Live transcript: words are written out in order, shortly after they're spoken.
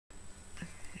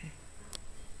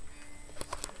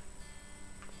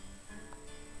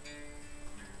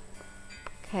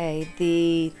Okay,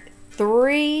 the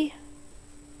 3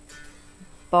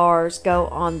 bars go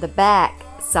on the back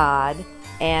side,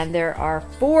 and there are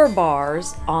 4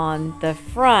 bars on the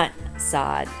front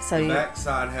side. So the back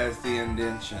side has the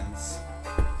indentions.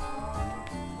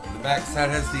 The back side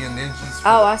has the indentions.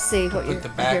 Oh, I see what you're. Put the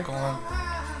back on.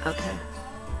 Okay.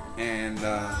 And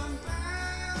get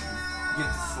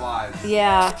the slides.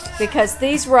 Yeah, because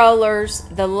these rollers,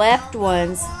 the left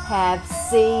ones have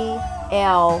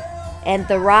CL, and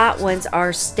the right ones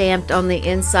are stamped on the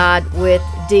inside with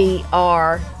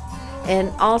DR. And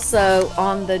also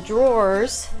on the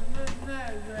drawers,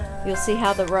 you'll see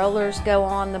how the rollers go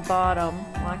on the bottom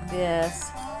like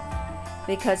this,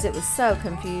 because it was so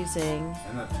confusing.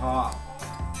 And the top,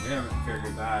 we haven't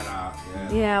figured that out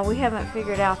yet. Yeah, we haven't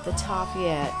figured out the top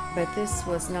yet, but this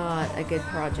was not a good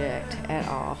project at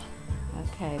all.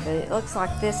 Okay, but it looks like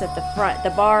this at the front,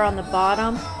 the bar on the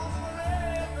bottom.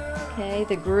 Okay,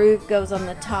 the groove goes on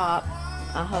the top,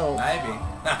 I hope. Maybe.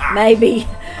 Maybe.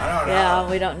 I don't know. Yeah,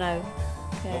 we don't know.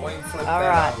 Okay. Well, we can flip All that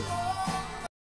right. over.